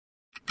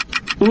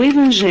O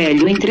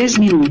Evangelho em 3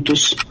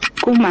 minutos,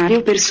 com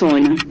Mário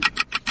Persona.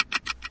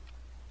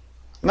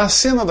 Na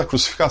cena da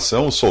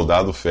crucificação, o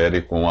soldado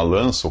fere com a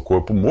lança o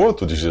corpo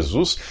morto de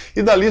Jesus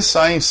e dali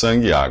saem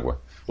sangue e água.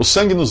 O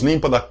sangue nos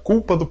limpa da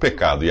culpa do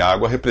pecado e a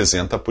água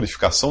representa a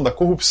purificação da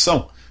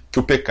corrupção que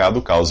o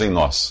pecado causa em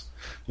nós.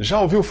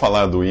 Já ouviu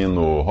falar do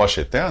hino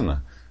Rocha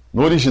Eterna?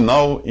 No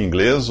original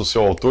inglês, o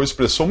seu autor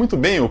expressou muito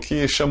bem o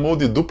que chamou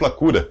de dupla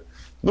cura.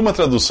 Numa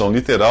tradução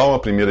literal, a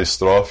primeira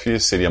estrofe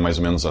seria mais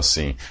ou menos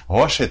assim: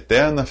 Rocha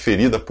eterna,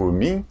 ferida por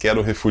mim,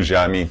 quero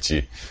refugiar-me em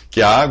ti.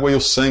 Que a água e o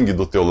sangue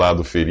do teu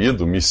lado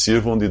ferido me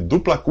sirvam de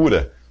dupla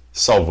cura,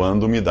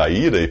 salvando-me da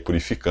ira e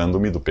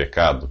purificando-me do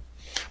pecado.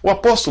 O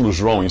apóstolo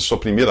João, em sua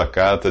primeira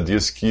carta,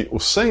 diz que o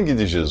sangue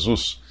de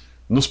Jesus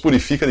nos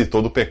purifica de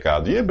todo o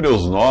pecado. E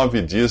Hebreus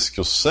 9 diz que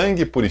o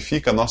sangue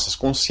purifica nossas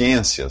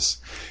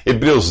consciências.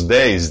 Hebreus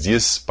 10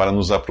 diz para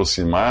nos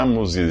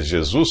aproximarmos de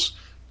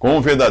Jesus com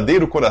um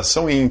verdadeiro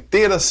coração e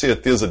inteira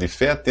certeza de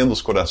fé, tendo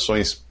os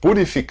corações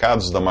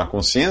purificados da má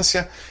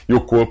consciência e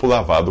o corpo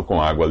lavado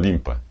com água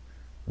limpa.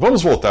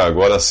 Vamos voltar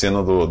agora à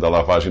cena da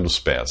lavagem dos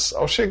pés.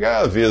 Ao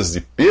chegar a vez de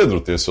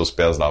Pedro ter seus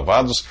pés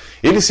lavados,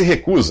 ele se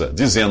recusa,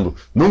 dizendo: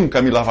 nunca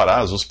me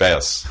lavarás os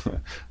pés.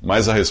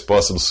 Mas a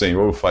resposta do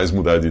Senhor o faz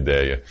mudar de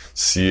ideia: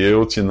 se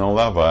eu te não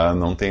lavar,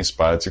 não tens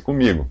parte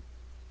comigo.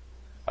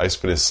 A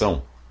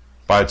expressão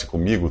parte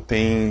comigo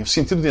tem o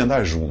sentido de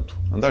andar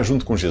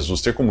junto com Jesus,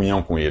 ter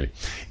comunhão com Ele.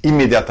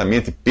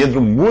 Imediatamente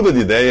Pedro muda de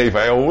ideia e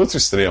vai ao outro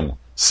extremo: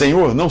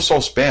 Senhor, não só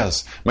os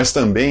pés, mas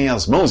também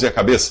as mãos e a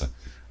cabeça.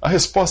 A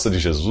resposta de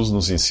Jesus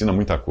nos ensina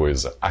muita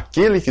coisa.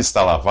 Aquele que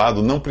está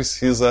lavado não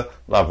precisa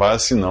lavar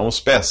senão os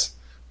pés,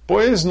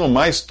 pois no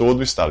mais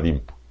todo está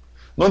limpo.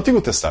 No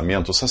Antigo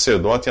Testamento, o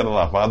sacerdote era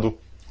lavado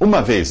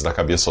uma vez da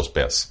cabeça aos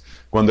pés,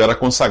 quando era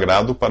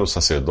consagrado para o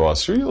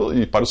sacerdócio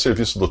e para o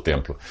serviço do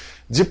templo.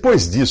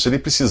 Depois disso, ele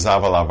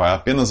precisava lavar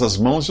apenas as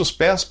mãos e os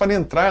pés para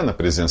entrar na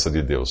presença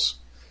de Deus.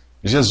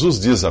 Jesus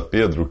diz a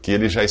Pedro que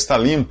ele já está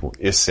limpo,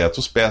 exceto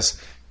os pés,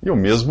 e o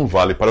mesmo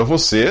vale para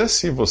você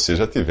se você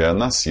já tiver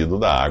nascido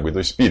da água e do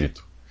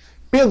Espírito.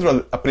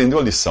 Pedro aprendeu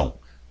a lição,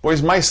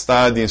 pois mais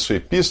tarde em sua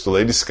epístola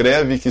ele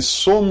escreve que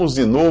somos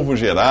de novo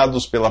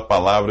gerados pela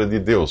palavra de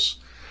Deus.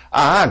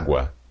 A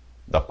água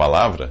da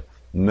palavra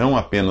não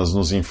apenas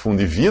nos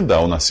infunde vida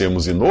ao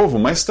nascermos de novo,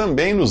 mas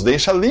também nos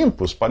deixa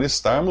limpos para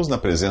estarmos na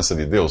presença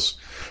de Deus.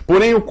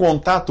 Porém, o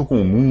contato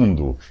com o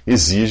mundo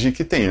exige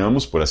que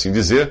tenhamos, por assim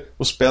dizer,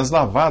 os pés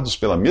lavados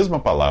pela mesma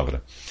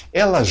palavra.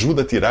 Ela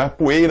ajuda a tirar a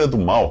poeira do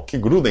mal que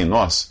gruda em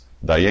nós.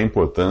 Daí a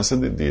importância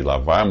de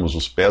lavarmos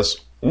os pés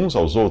uns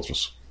aos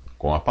outros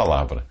com a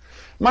palavra.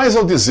 Mas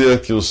ao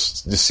dizer que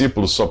os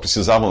discípulos só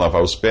precisavam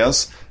lavar os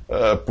pés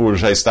por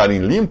já estarem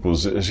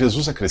limpos,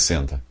 Jesus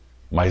acrescenta: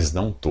 mas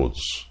não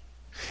todos.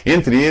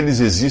 Entre eles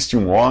existe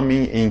um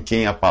homem em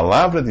quem a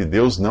palavra de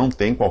Deus não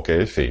tem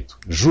qualquer efeito: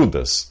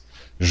 Judas.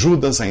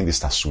 Judas ainda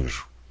está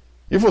sujo.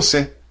 E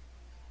você?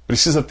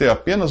 Precisa ter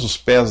apenas os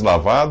pés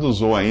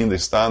lavados ou ainda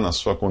está na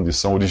sua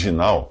condição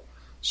original,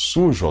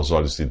 sujo aos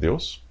olhos de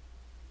Deus?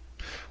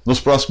 Nos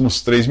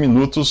próximos 3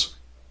 minutos,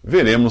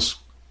 veremos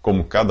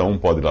como cada um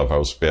pode lavar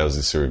os pés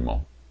de seu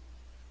irmão.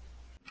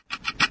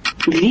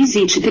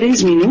 Visite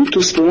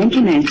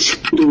 3minutos.net.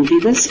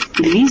 Dúvidas?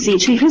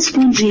 Visite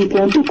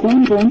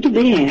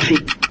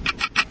respondi.com.br.